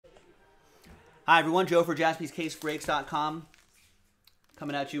Hi, everyone. Joe for JaspysCaseBreaks.com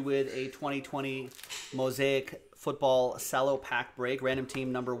coming at you with a 2020 Mosaic Football Cello Pack Break. Random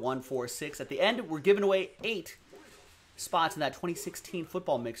team number 146. At the end, we're giving away 8 spots in that 2016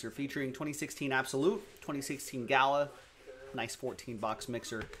 football mixer featuring 2016 Absolute, 2016 Gala. Nice 14-box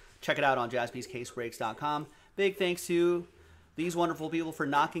mixer. Check it out on JaspysCaseBreaks.com. Big thanks to these wonderful people for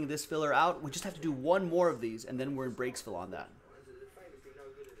knocking this filler out. We just have to do one more of these, and then we're in Breaksville on that.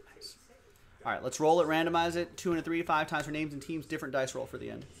 Nice. All right, let's roll it, randomize it. 2 and a 3, 5 times for names and teams. Different dice roll for the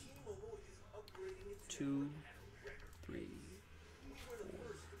end. 2, 3,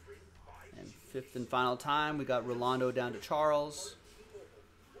 4. And fifth and final time, we got Rolando down to Charles.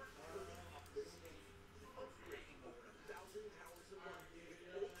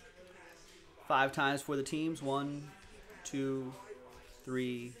 Five times for the teams. 1, 2,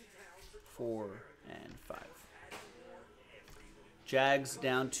 3, 4, and 5. Jags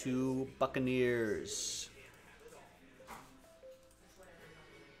down to Buccaneers.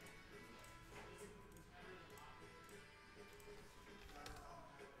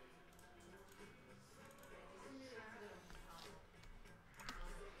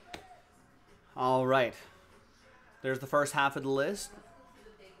 All right. There's the first half of the list.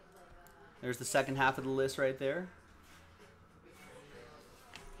 There's the second half of the list right there.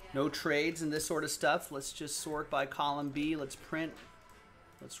 No trades and this sort of stuff. Let's just sort by column B. Let's print.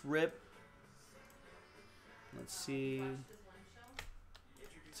 Let's rip. Let's see.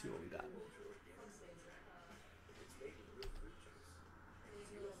 Let's see what we got.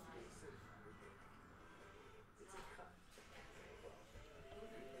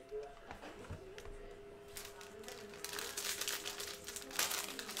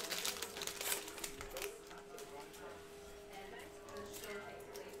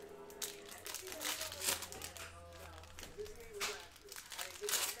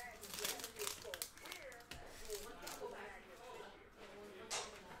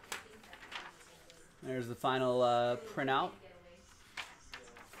 There's the final printout.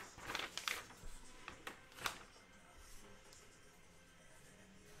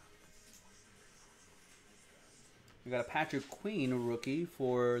 We got a Patrick Queen rookie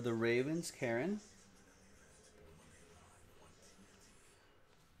for the Ravens, Karen.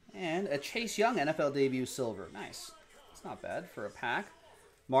 And a Chase Young NFL debut silver. Nice. It's not bad for a pack.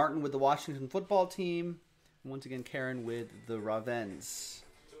 Martin with the Washington football team. And once again, Karen with the Ravens.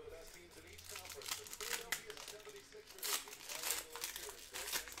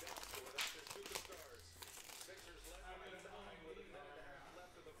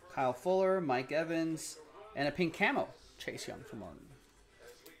 Kyle Fuller, Mike Evans, and a pink camo, Chase Young from Martin.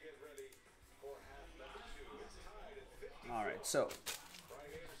 All right, so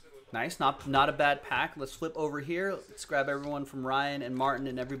nice, not a bad pack. Let's flip over here. Let's grab everyone from Ryan and Martin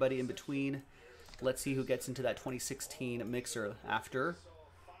and everybody in between. Let's see who gets into that 2016 mixer after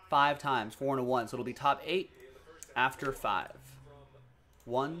 5 times, 4 and a 1. So it'll be top 8 after 5.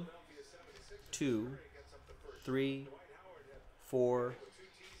 1, 2, 3, 4.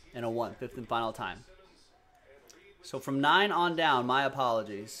 And a 1, fifth and final time. So from 9 on down, my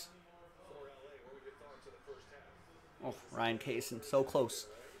apologies. Oh, Ryan Kaysen, so close.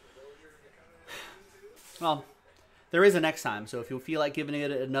 Well, there is a next time, so if you feel like giving it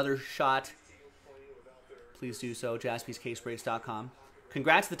another shot, please do so, JaspysCaseBreaks.com.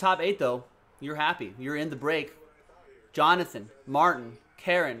 Congrats to the top 8, though. You're happy. You're in the break. Jonathan, Martin,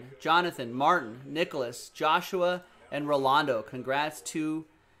 Karen, Jonathan, Martin, Nicholas, Joshua, and Rolando. Congrats to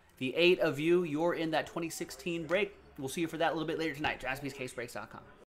the 8 of you. You're in that 2016 break. We'll see you for that a little bit later tonight. JaspysCaseBreaks.com.